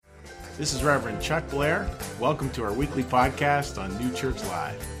This is Reverend Chuck Blair. Welcome to our weekly podcast on New Church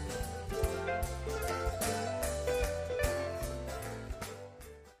Live.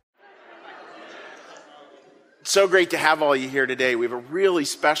 So great to have all you here today. We have a really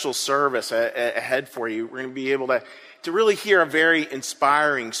special service ahead for you. We're going to be able to really hear a very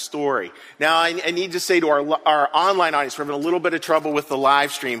inspiring story. Now, I need to say to our online audience, we're having a little bit of trouble with the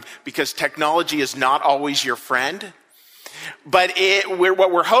live stream because technology is not always your friend. But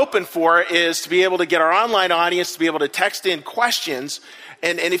what we're hoping for is to be able to get our online audience to be able to text in questions.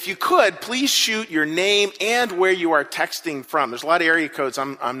 And if you could, please shoot your name and where you are texting from. There's a lot of area codes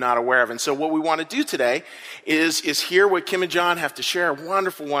I'm not aware of. And so what we want to do today is hear what Kim and John have to share. A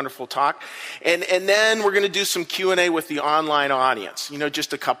wonderful, wonderful talk. And then we're going to do some Q&A with the online audience.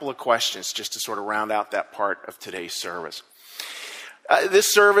 Just a couple of questions just to sort of round out that part of today's service.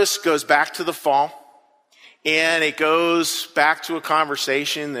 This service goes back to the fall. And it goes back to a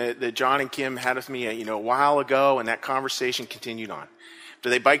conversation that John and Kim had with me, a while ago, and that conversation continued on.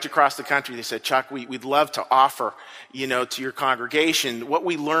 After they biked across the country, they said, Chuck, we'd love to offer, to your congregation what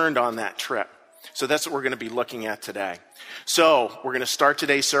we learned on that trip. So that's what we're going to be looking at today. So we're going to start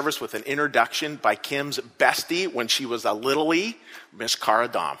today's service with an introduction by Kim's bestie when she was a littlie, Miss Cara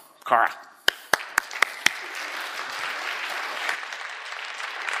Dom. Cara.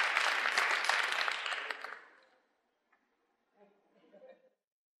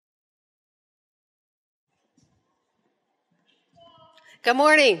 Good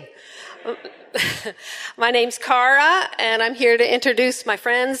morning. My name's Cara, and I'm here to introduce my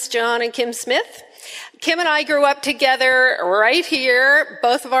friends, John and Kim Smith. Kim and I grew up together right here.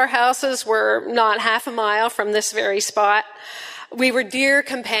 Both of our houses were not half a mile from this very spot. We were dear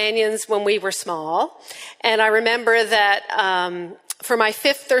companions when we were small, and I remember that for my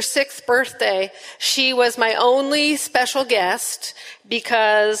 5th or 6th birthday, she was my only special guest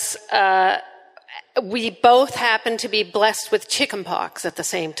because we both happened to be blessed with chickenpox at the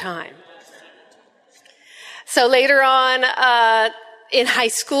same time. So later on in high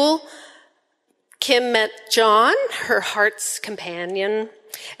school, Kim met John, her heart's companion.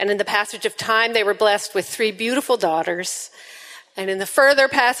 And in the passage of time, they were blessed with 3 beautiful daughters. And in the further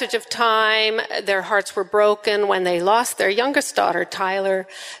passage of time, their hearts were broken when they lost their youngest daughter, Tyler,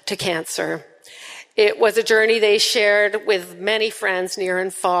 to cancer. It was a journey they shared with many friends near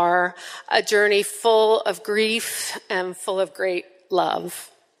and far, a journey full of grief and full of great love.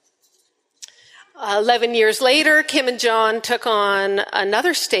 11 years later, Kim and John took on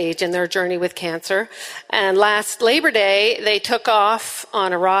another stage in their journey with cancer. And last Labor Day, they took off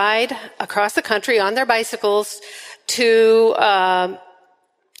on a ride across the country on their bicycles in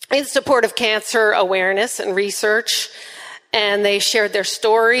support of cancer awareness and research. And they shared their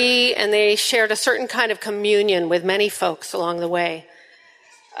story, and they shared a certain kind of communion with many folks along the way.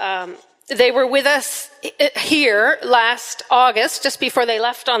 They were with us here last August, just before they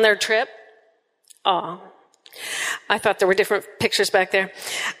left on their trip. Oh, I thought there were different pictures back there.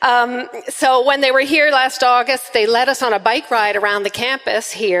 So when they were here last August, they led us on a bike ride around the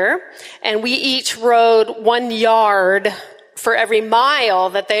campus here, and we each rode 1 yard for every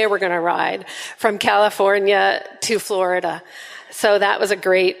mile that they were going to ride from California to Florida. So that was a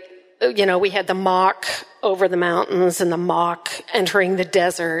great, we had the mock over the mountains and the mock entering the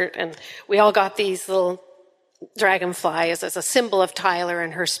desert. And we all got these little dragonflies as a symbol of Tyler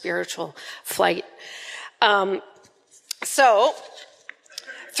and her spiritual flight. So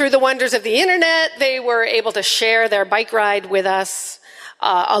through the wonders of the internet, they were able to share their bike ride with us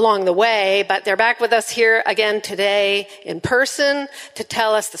along the way, but they're back with us here again today in person to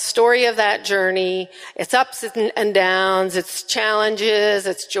tell us the story of that journey, its ups and downs, its challenges,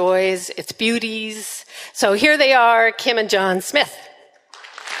 its joys, its beauties. So here they are, Kim and John Smith.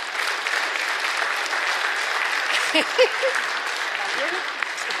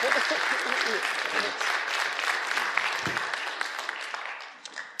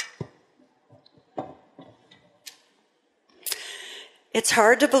 It's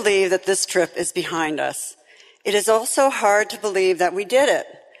hard to believe that this trip is behind us. It is also hard to believe that we did it.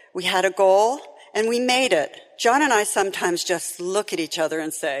 We had a goal, and we made it. John and I sometimes just look at each other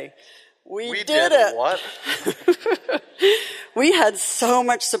and say, we did it. What? We had so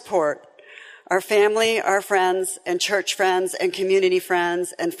much support. Our family, our friends, and church friends, and community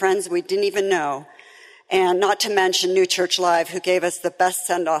friends, and friends we didn't even know. And not to mention New Church Live, who gave us the best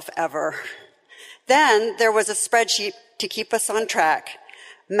send-off ever. Then there was a spreadsheet to keep us on track,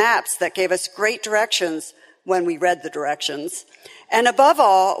 maps that gave us great directions when we read the directions. And above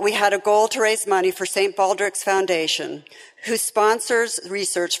all, we had a goal to raise money for St. Baldrick's Foundation, who sponsors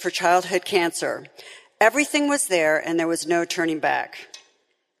research for childhood cancer. Everything was there, and there was no turning back.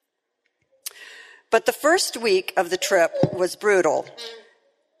 But the first week of the trip was brutal,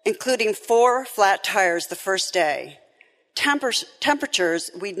 including 4 flat tires the first day. Temperatures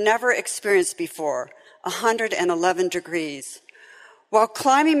we'd never experienced before, 111 degrees. While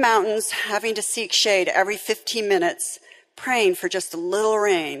climbing mountains, having to seek shade every 15 minutes, praying for just a little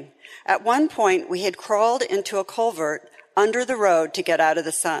rain. At one point, we had crawled into a culvert under the road to get out of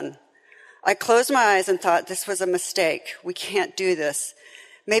the sun. I closed my eyes and thought this was a mistake. We can't do this.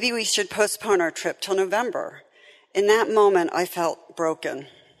 Maybe we should postpone our trip till November. In that moment, I felt broken.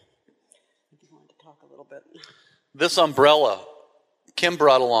 You want to talk a little bit? This umbrella Kim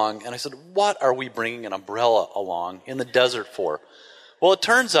brought along, and I said, what are we bringing an umbrella along in the desert for? Well, it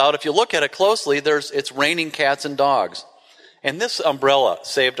turns out, if you look at it closely, it's raining cats and dogs. And this umbrella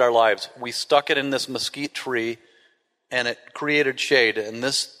saved our lives. We stuck it in this mesquite tree, and it created shade. And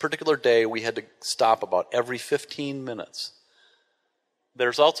this particular day, we had to stop about every 15 minutes.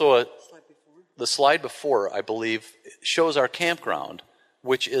 There's also the slide before, I believe, shows our campground,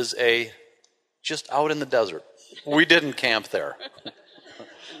 which is just out in the desert. We didn't camp there.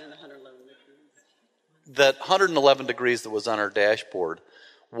 That 111 degrees that was on our dashboard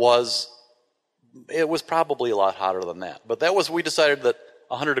was probably a lot hotter than that. But we decided that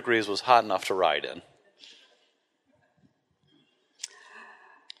 100 degrees was hot enough to ride in.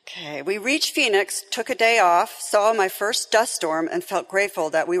 Okay, we reached Phoenix, took a day off, saw my first dust storm, and felt grateful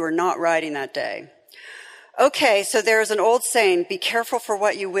that we were not riding that day. Okay, so there's an old saying, be careful for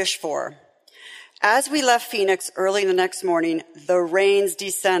what you wish for. As we left Phoenix early the next morning, the rains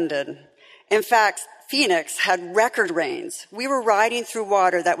descended. In fact, Phoenix had record rains. We were riding through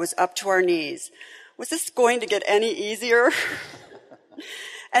water that was up to our knees. Was this going to get any easier?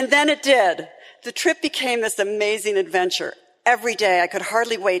 And then it did. The trip became this amazing adventure. Every day I could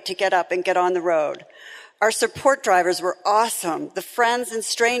hardly wait to get up and get on the road. Our support drivers were awesome. The friends and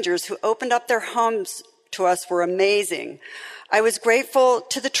strangers who opened up their homes to us were amazing. I was grateful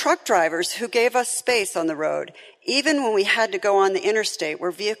to the truck drivers who gave us space on the road, even when we had to go on the interstate where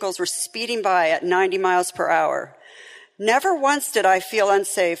vehicles were speeding by at 90 miles per hour. Never once did I feel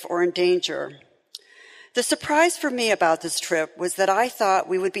unsafe or in danger. The surprise for me about this trip was that I thought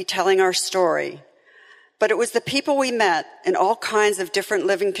we would be telling our story, but it was the people we met in all kinds of different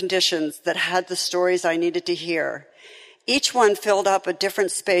living conditions that had the stories I needed to hear. Each one filled up a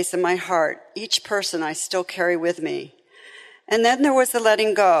different space in my heart, each person I still carry with me. And then there was the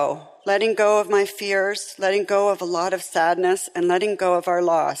letting go of my fears, letting go of a lot of sadness, and letting go of our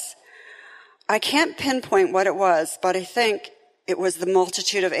loss. I can't pinpoint what it was, but I think it was the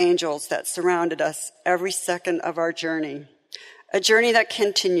multitude of angels that surrounded us every second of our journey, a journey that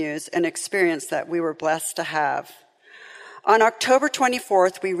continues, an experience that we were blessed to have. On October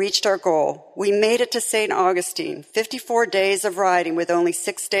 24th, we reached our goal. We made it to St. Augustine, 54 days of riding with only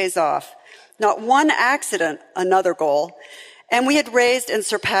 6 days off. Not one accident, another goal. And we had raised and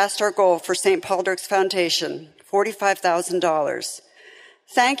surpassed our goal for St. Paul Dirks Foundation, $45,000.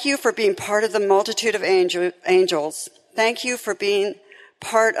 Thank you for being part of the multitude of angels. Thank you for being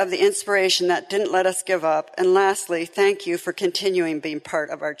part of the inspiration that didn't let us give up. And lastly, thank you for continuing being part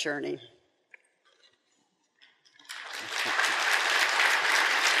of our journey.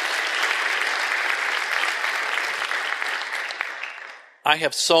 I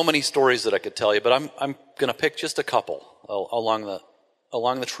have so many stories that I could tell you, but I'm going to pick just a couple along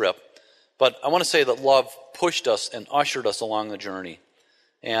the trip. But I want to say that love pushed us and ushered us along the journey.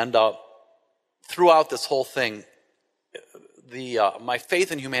 And throughout this whole thing, my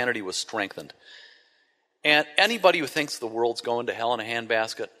faith in humanity was strengthened. And anybody who thinks the world's going to hell in a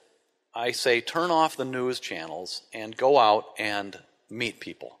handbasket, I say turn off the news channels and go out and meet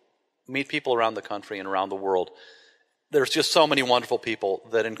people. Meet people around the country and around the world. There's just so many wonderful people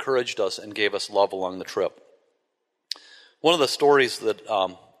that encouraged us and gave us love along the trip. One of the stories that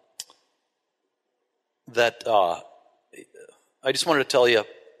I just wanted to tell you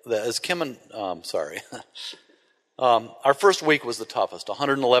that as Kim and our first week was the toughest,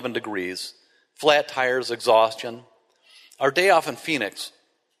 111 degrees, flat tires, exhaustion. Our day off in Phoenix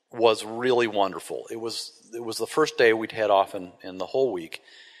was really wonderful. It was the first day we'd had off in the whole week.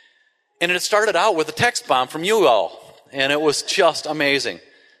 And it started out with a text bomb from you all. And it was just amazing.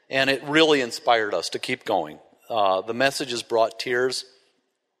 And it really inspired us to keep going. The messages brought tears.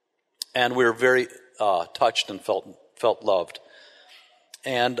 And we were very touched and felt loved.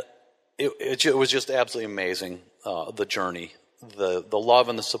 And it was just absolutely amazing, the journey, the love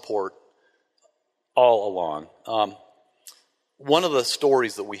and the support all along. One of the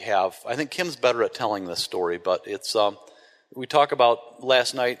stories that we have, I think Kim's better at telling this story, but it's we talk about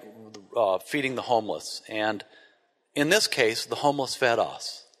last night feeding the homeless. And in this case, the homeless fed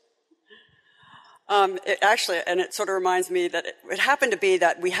us. It sort of reminds me that it happened to be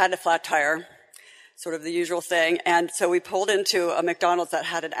that we had a flat tire, sort of the usual thing. And so we pulled into a McDonald's that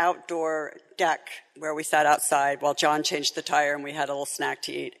had an outdoor deck where we sat outside while John changed the tire and we had a little snack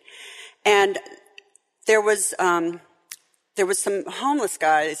to eat. And there was some homeless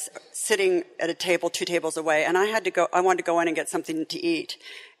guys sitting at a table 2 tables away, and I wanted to go in and get something to eat.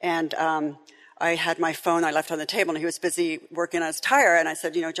 And I had my phone I left on the table, and he was busy working on his tire. And I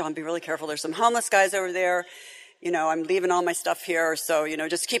said, John, be really careful. There's some homeless guys over there. I'm leaving all my stuff here, so,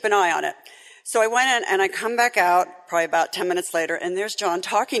 just keep an eye on it. So I went in, and I come back out probably about 10 minutes later, and there's John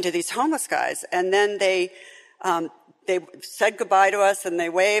talking to these homeless guys. And then they said goodbye to us, and they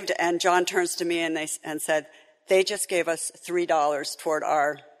waved, and John turns to me and said, they just gave us $3 toward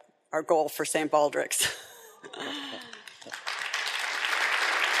our goal for St. Baldrick's.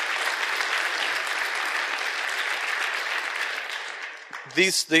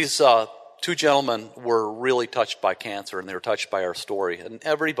 These two gentlemen were really touched by cancer, and they were touched by our story. And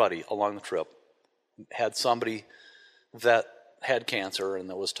everybody along the trip had somebody that had cancer and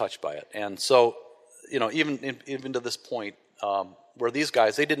that was touched by it. And so, even to this point, where these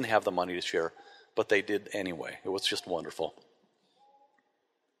guys, they didn't have the money to share, but they did anyway. It was just wonderful.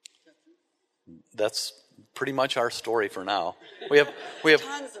 That's pretty much our story for now. We have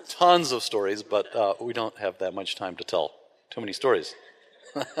tons of stories, but we don't have that much time to tell too many stories.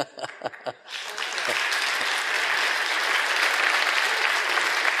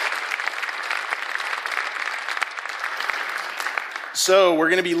 So we're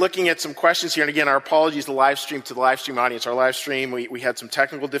going to be looking at some questions here. And again, our apologies to the live stream audience. Our live stream, we had some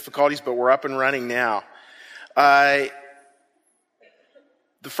technical difficulties, but we're up and running now. The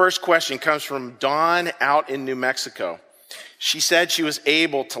first question comes from Dawn out in New Mexico. She said she was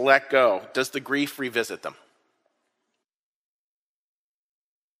able to let go. Does the grief revisit them?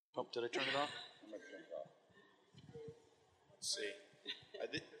 Oh, did I turn it off? Let's see.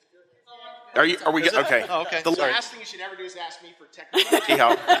 Are we good? Okay. Oh, okay. The last thing you should ever do is ask me for technology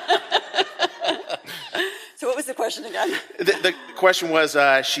help. So what was the question again? The question was,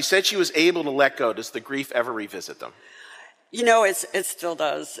 she said she was able to let go. Does the grief ever revisit them? It still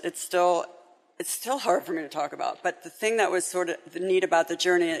does. It's still hard for me to talk about. But the thing that was sort of neat about the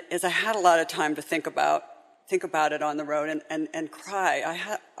journey is I had a lot of time to think about it on the road and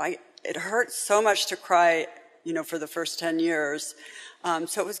cry. It hurt so much to cry, for the first 10 years.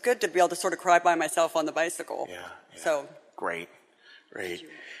 So it was good to be able to sort of cry by myself on the bicycle. Yeah. So great.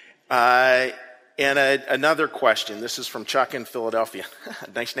 And another question. This is from Chuck in Philadelphia.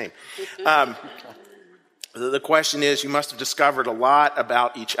 Nice name. The question is, you must have discovered a lot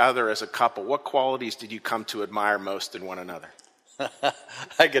about each other as a couple. What qualities did you come to admire most in one another?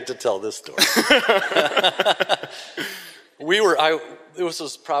 I get to tell this story. This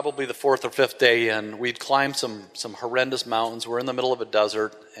was probably the 4th or 5th day, and we'd climbed some horrendous mountains. We're in the middle of a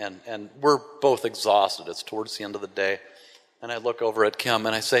desert, and we're both exhausted. It's towards the end of the day. And I look over at Kim,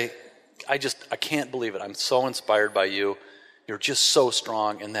 and I say, I can't believe it. I'm so inspired by you. You're just so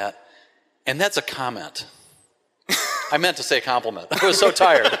strong in that. And that's a comment. I meant to say compliment. I was so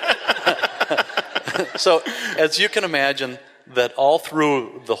tired. So, as you can imagine, that all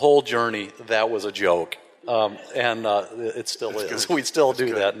through the whole journey, that was a joke. It still is. We still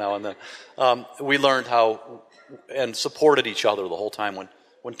do that now and then. We learned how and supported each other the whole time.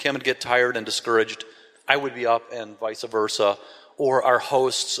 When Kim would get tired and discouraged, I would be up, and vice versa. Or our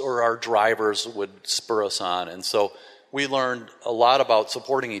hosts or our drivers would spur us on. And so we learned a lot about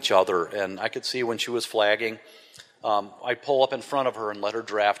supporting each other. And I could see when she was flagging, I'd pull up in front of her and let her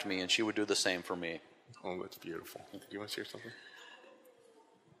draft me, and she would do the same for me. Oh, that's beautiful. Do you want to share something?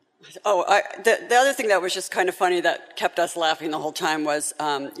 The other thing that was just kind of funny that kept us laughing the whole time was,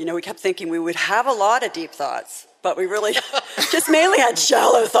 we kept thinking we would have a lot of deep thoughts, but we really just mainly had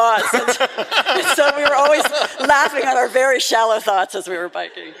shallow thoughts. And so we were always laughing at our very shallow thoughts as we were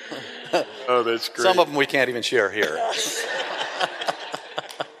biking. Oh, that's great. Some of them we can't even share here.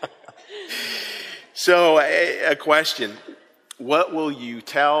 So, a question. What will you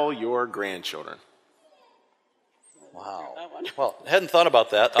tell your grandchildren? Wow. Well, hadn't thought about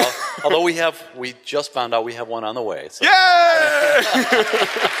that. Although we just found out we have one on the way. So. Yay!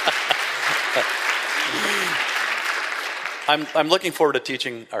 I'm looking forward to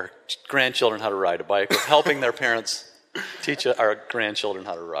teaching our grandchildren how to ride a bike, or helping their parents teach our grandchildren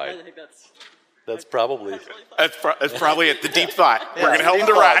how to ride. I think That's probably... That's probably it, the deep thought. We're going to help them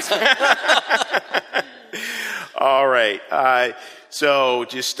to ride. All right. So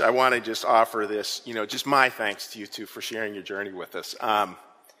I want to offer this, just my thanks to you two for sharing your journey with us. It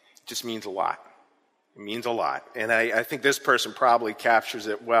just means a lot. It means a lot. And I think this person probably captures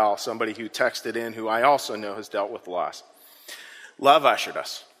it well, somebody who texted in who I also know has dealt with loss. Love ushered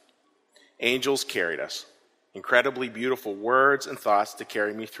us. Angels carried us. Incredibly beautiful words and thoughts to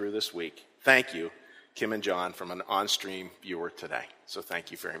carry me through this week. Thank you, Kim and John, from an on-stream viewer today. So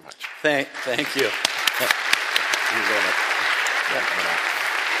thank you very much. Thank you.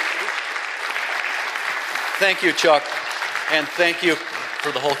 Thank you, Chuck, and thank you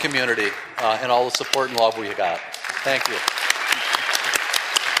for the whole community and all the support and love we got. Thank you.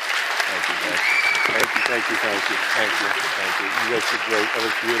 Thank you. You guys are great. That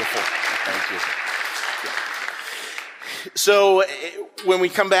was beautiful. Thank you. So when we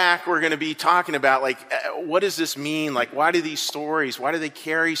come back, we're going to be talking about, what does this mean? Why do these stories, why do they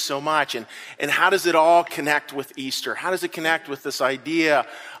carry so much? And how does it all connect with Easter? How does it connect with this idea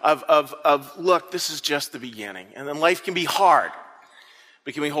of look, this is just the beginning. And then life can be hard.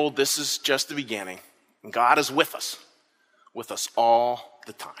 But can we hold this is just the beginning? And God is with us all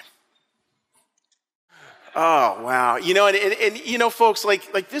the time. Oh, wow. And folks,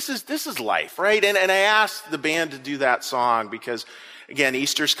 this is life, right? And I asked the band to do that song because, again,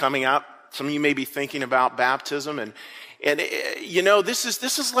 Easter's coming up. Some of you may be thinking about baptism and this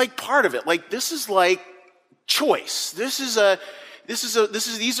is like part of it. This is like choice. These are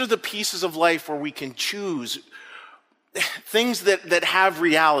the pieces of life where we can choose things that have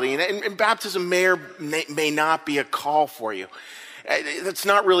reality. And baptism may or may not be a call for you. That's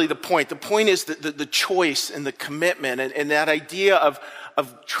not really the point. The point is the choice and the commitment and that idea of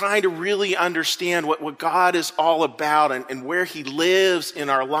trying to really understand what God is all about and where he lives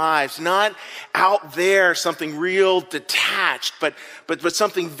in our lives. Not out there, something real detached, but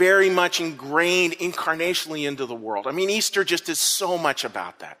something very much ingrained incarnationally into the world. I mean, Easter just is so much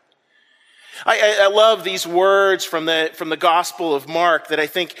about that. I love these words from the Gospel of Mark that I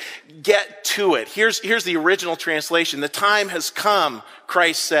think get to it. Here's the original translation. The time has come,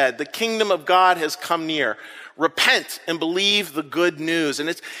 Christ said. The kingdom of God has come near. Repent and believe the good news. And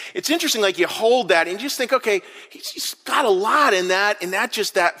it's interesting, you hold that and you just think, okay, he's got a lot in that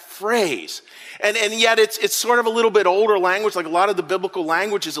just that phrase. And yet it's sort of a little bit older language, like a lot of the biblical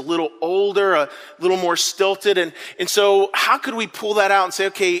language is a little older, a little more stilted. And so how could we pull that out and say,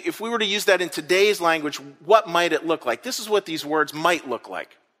 okay, if we were to use that in today's language, what might it look like? This is what these words might look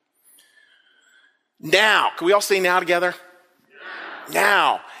like. Now. Can we all say now together?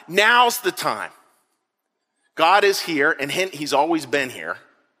 Now. Now's the time. God is here, and hint, he's always been here.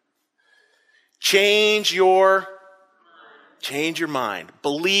 Change your mind.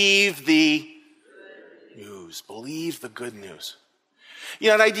 Believe the news. Believe the good news.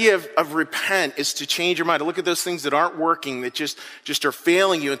 That idea of repent is to change your mind, to look at those things that aren't working, that just are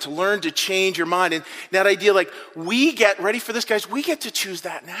failing you, and to learn to change your mind. And that idea, we get, ready for this, guys, we get to choose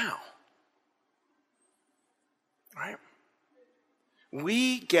that now. Right?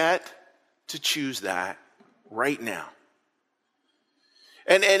 We get to choose that right now.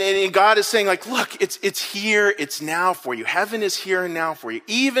 And God is saying, look, it's here, it's now for you. Heaven is here and now for you.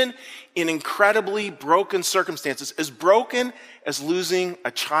 Even in incredibly broken circumstances, as broken as losing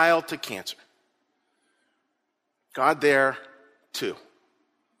a child to cancer. God there, too.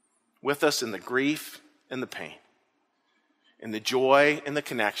 With us in the grief and the pain. In the joy and the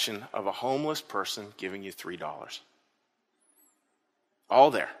connection of a homeless person giving you $3. All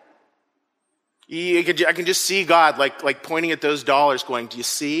there. I can just see God like pointing at those dollars going, do you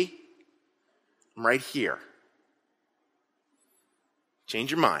see? I'm right here.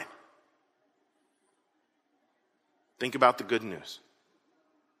 Change your mind. Think about the good news.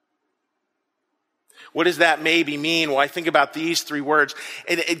 What does that maybe mean? Well, I think about these three words.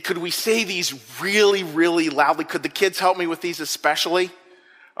 And could we say these really, really loudly? Could the kids help me with these especially?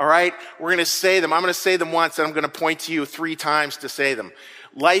 All right? We're going to say them. I'm going to say them once, and I'm going to point to you 3 times to say them.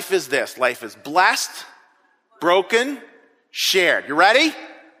 Life is this. Life is blessed, broken, shared. You ready?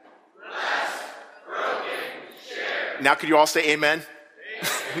 Blessed, broken, shared. Now could you all say amen?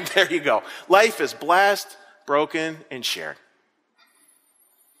 Amen. There you go. Life is blessed, broken, and shared.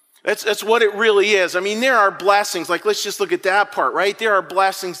 That's what it really is. I mean, there are blessings, let's just look at that part, right? There are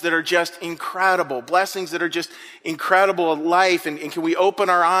blessings that are just incredible, blessings that are just incredible in life. And can we open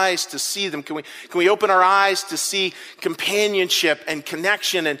our eyes to see them? Can we open our eyes to see companionship and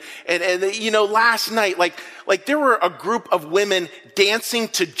connection? And last night, there were a group of women dancing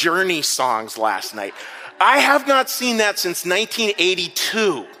to Journey songs last night. I have not seen that since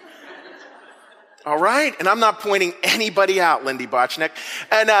 1982. All right? And I'm not pointing anybody out, Lindy Bochnick.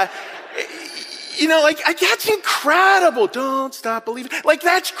 And, that's incredible. Don't stop believing.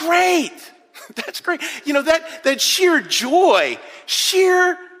 That's great. That's great. That sheer joy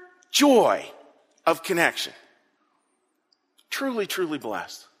of connection. Truly, truly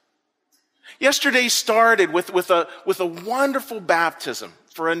blessed. Yesterday started with a wonderful baptism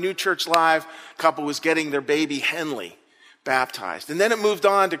for a New Church Live couple who was getting their baby Henley baptized. And then it moved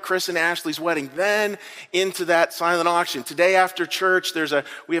on to Chris and Ashley's wedding, then into that silent auction. Today after church,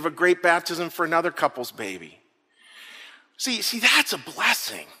 we have a great baptism for another couple's baby. See, that's a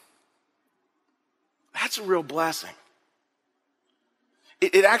blessing. That's a real blessing.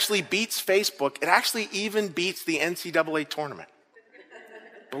 It actually beats Facebook. It actually even beats the NCAA tournament.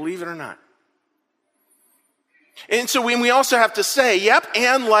 Believe it or not. And so we also have to say, yep,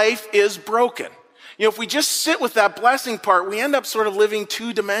 and life is broken. If we just sit with that blessing part, we end up sort of living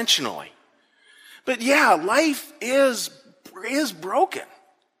two-dimensionally. But yeah, life is broken.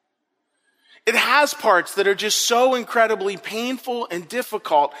 It has parts that are just so incredibly painful and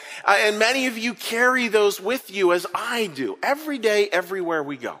difficult. And many of you carry those with you, as I do, every day, everywhere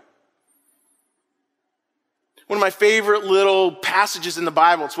we go. One of my favorite little passages in the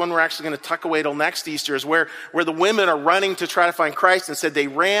Bible, it's one we're actually going to tuck away till next Easter, is where the women are running to try to find Christ and said they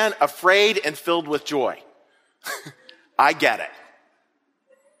ran afraid and filled with joy. I get it.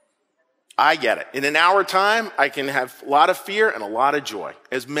 I get it. In an hour time, I can have a lot of fear and a lot of joy,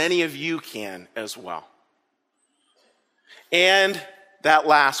 as many of you can as well. And that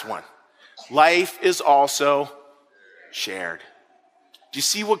last one, life is also shared. Do you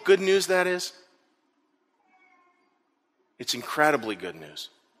see what good news that is? It's incredibly good news.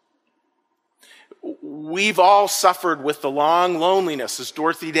 We've all suffered with the long loneliness, as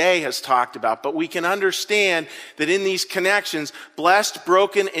Dorothy Day has talked about, but we can understand that in these connections, blessed,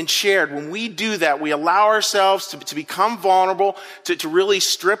 broken, and shared, when we do that, we allow ourselves to become vulnerable, to really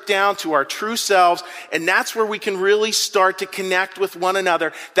strip down to our true selves, and that's where we can really start to connect with one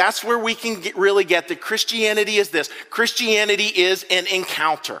another. That's where we can really get that Christianity is this. Christianity is an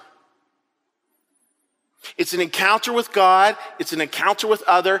encounter. It's an encounter with God, it's an encounter with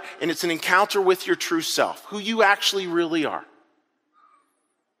other, and it's an encounter with your true self, who you actually really are.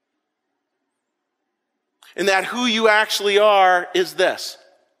 And that who you actually are is this.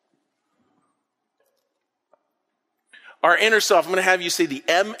 Our inner self, I'm going to have you say the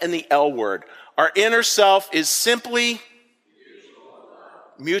M and the L word. Our inner self is simply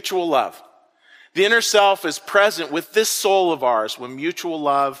mutual love. The inner self is present with this soul of ours when mutual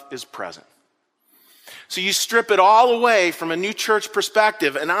love is present. So you strip it all away from a New Church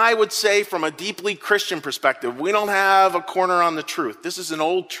perspective, and I would say from a deeply Christian perspective. We don't have a corner on the truth. This is an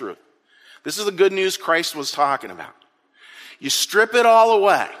old truth. This is the good news Christ was talking about. You strip it all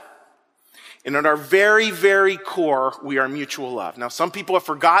away, and at our very, very core, we are mutual love. Now, some people have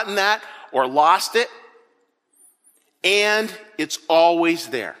forgotten that or lost it, and it's always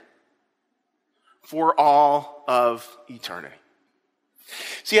there for all of eternity.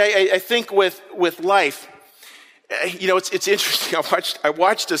 See, I think with life, it's interesting. I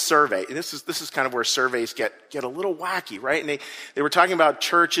watched a survey, and this is kind of where surveys get a little wacky, right? And they were talking about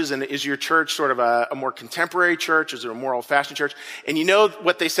churches, and is your church sort of a more contemporary church? Is it a more old-fashioned church? And you know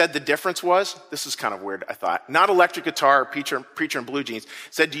what they said the difference was? This is kind of weird, I thought. Not electric guitar, preacher in blue jeans.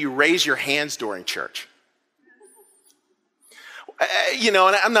 Said, do you raise your hands during church? And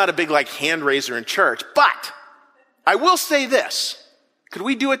I'm not a big hand raiser in church, but I will say this. Could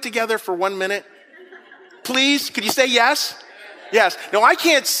we do it together for 1 minute? Please, could you say yes? Yes. No, I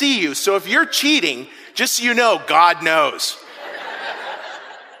can't see you, so if you're cheating, just so you know, God knows.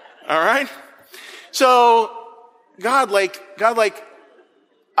 All right? So, God,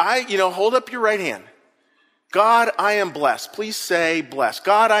 hold up your right hand. God, I am blessed. Please say blessed.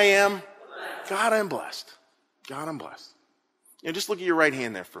 God, I am blessed. God, I am blessed. God, I'm blessed. Just look at your right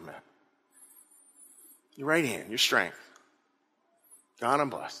hand there for a minute. Your right hand, your strength. God,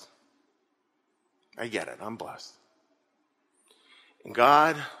 I'm blessed. I get it. I'm blessed. And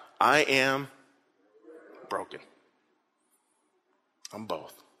God, I am broken. I'm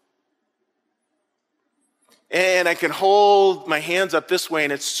both. And I can hold my hands up this way,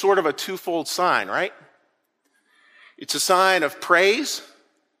 and it's sort of a twofold sign, right? It's a sign of praise,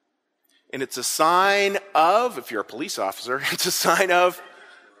 and it's a sign of, if you're a police officer, it's a sign of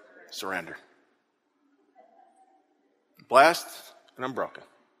surrender. Blessed, and I'm broken.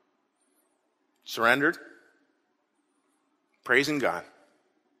 Surrendered, praising God,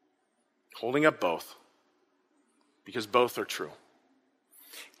 holding up both, because both are true.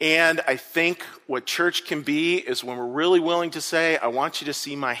 And I think what church can be is when we're really willing to say, I want you to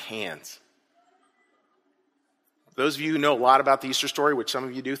see my hands. Those of you who know a lot about the Easter story, which some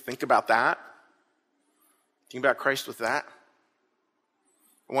of you do, think about that. Think about Christ with that.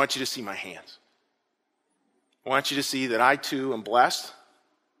 I want you to see my hands. I want you to see that I too am blessed.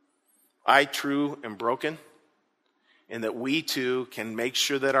 I too am broken, and that we too can make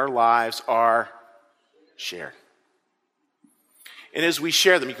sure that our lives are shared. And as we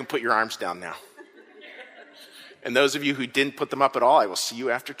share them, you can put your arms down now. And those of you who didn't put them up at all, I will see you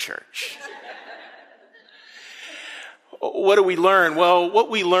after church. What do we learn? Well, what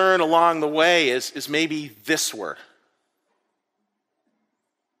we learn along the way is maybe this word.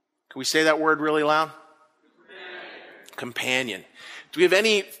 Can we say that word really loud? Companion. Do we have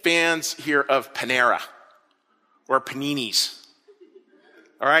any fans here of Panera or Paninis?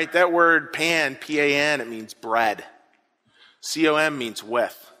 All right, that word pan, P-A-N, it means bread. C-O-M means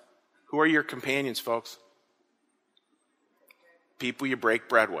with. Who are your companions, folks? People you break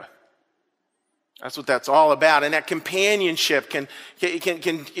bread with. That's what that's all about. And that companionship can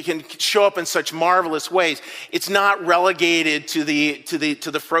show up in such marvelous ways. It's not relegated to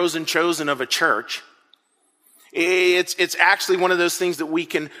the frozen chosen of a church. It's actually one of those things that we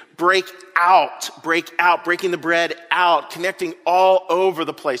can break out, breaking the bread out, connecting all over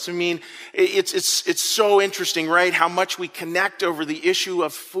the place. I mean, it's so interesting, right? How much we connect over the issue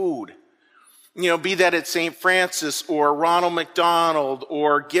of food. You know, be that at St. Francis or Ronald McDonald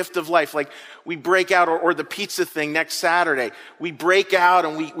or Gift of Life, like we break out, or the pizza thing next Saturday. We break out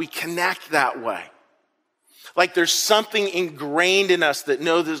and we connect that way. Like there's something ingrained in us that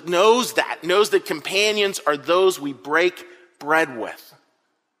knows that companions are those we break bread with.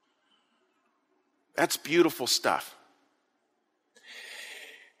 That's beautiful stuff.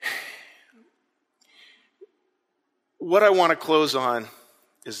 What I want to close on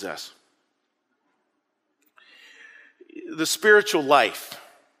is this. The spiritual life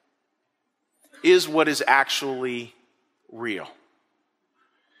is what is actually real.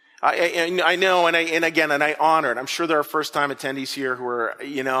 I know, and I honor it. I'm sure there are first-time attendees here who are,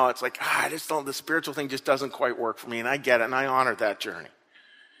 it's like, the spiritual thing just doesn't quite work for me, and I get it, and I honor that journey.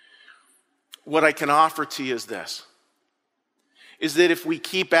 What I can offer to you is this, is that if we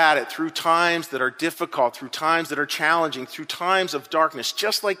keep at it through times that are difficult, through times that are challenging, through times of darkness,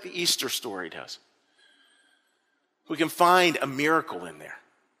 just like the Easter story does, we can find a miracle in there.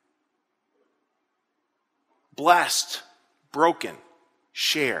 Blessed, broken,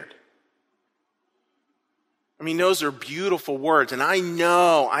 shared. I mean, those are beautiful words, and I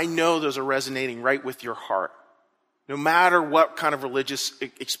know those are resonating right with your heart, no matter what kind of religious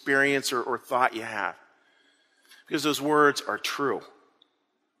experience or thought you have, because those words are true.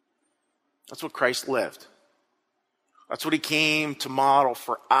 That's what Christ lived. That's what he came to model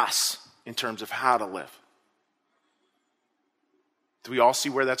for us in terms of how to live. Do we all see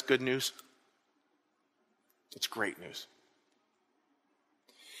where that's good news? It's great news.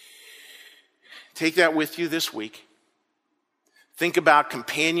 Take that with you this week. Think about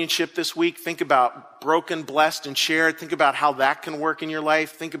companionship this week. Think about broken, blessed, and shared. Think about how that can work in your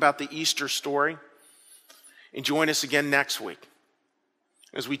life. Think about the Easter story. And join us again next week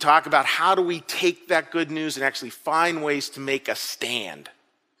as we talk about how do we take that good news and actually find ways to make a stand.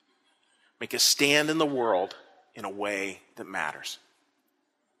 Make a stand in the world in a way that matters.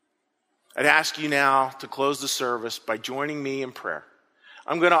 I'd ask you now to close the service by joining me in prayer.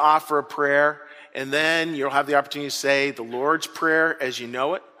 I'm going to offer a prayer, and then you'll have the opportunity to say the Lord's Prayer as you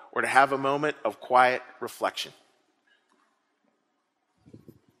know it, or to have a moment of quiet reflection.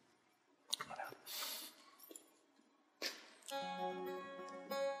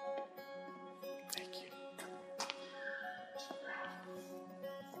 Thank you.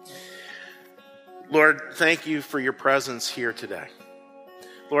 Lord, thank you for your presence here today.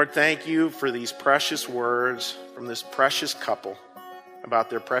 Lord, thank you for these precious words from this precious couple about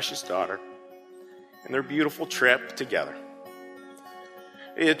their precious daughter and their beautiful trip together.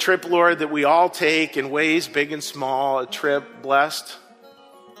 A trip, Lord, that we all take in ways big and small, a trip blessed,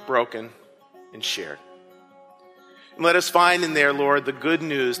 broken, and shared. And let us find in there, Lord, the good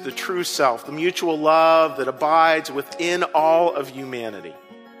news, the true self, the mutual love that abides within all of humanity.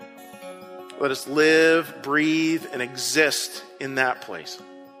 Let us live, breathe, and exist in that place.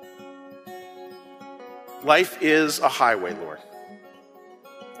 Life is a highway, Lord,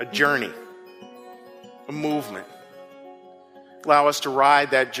 a journey, a movement. Allow us to ride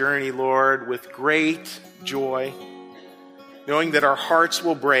that journey, Lord, with great joy, knowing that our hearts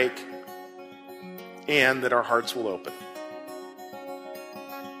will break and that our hearts will open.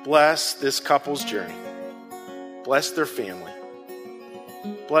 Bless this couple's journey. Bless their family.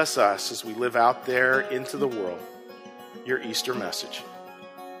 Bless us as we live out there into the world, your Easter message.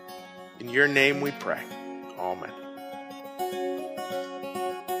 In your name we pray. Amen.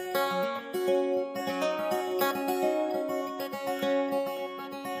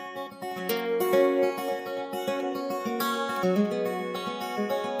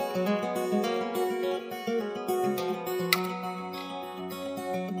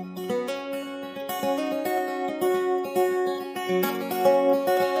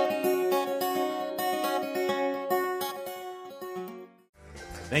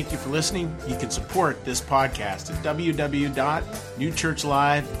 Thank you for listening. You can support this podcast at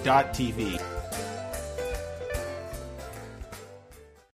www.newchurchlive.tv.